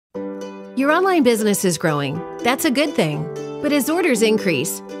Your online business is growing. That's a good thing. But as orders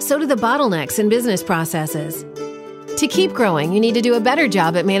increase, so do the bottlenecks in business processes. To keep growing, you need to do a better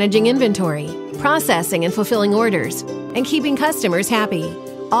job at managing inventory, processing and fulfilling orders, and keeping customers happy,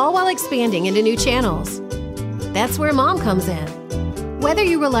 all while expanding into new channels. That's where M.O.M comes in. Whether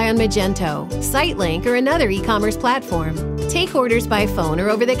you rely on Magento, SiteLink, or another e-commerce platform, take orders by phone or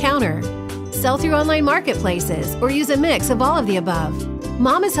over the counter, sell through online marketplaces, or use a mix of all of the above,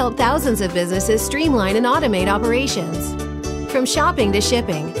 M.O.M has helped thousands of businesses streamline and automate operations. From shopping to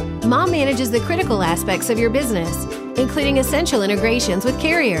shipping, M.O.M manages the critical aspects of your business, including essential integrations with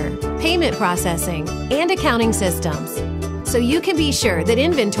carrier, payment processing, and accounting systems. So you can be sure that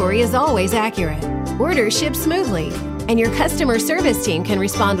inventory is always accurate, orders ship smoothly, and your customer service team can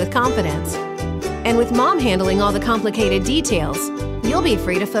respond with confidence. And with M.O.M handling all the complicated details, you'll be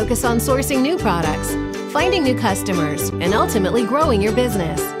free to focus on sourcing new products, finding new customers, and ultimately growing your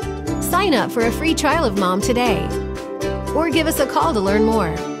business. Sign up for a free trial of M.O.M today, or give us a call to learn more.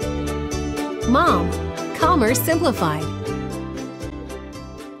 M.O.M. Commerce Simplified.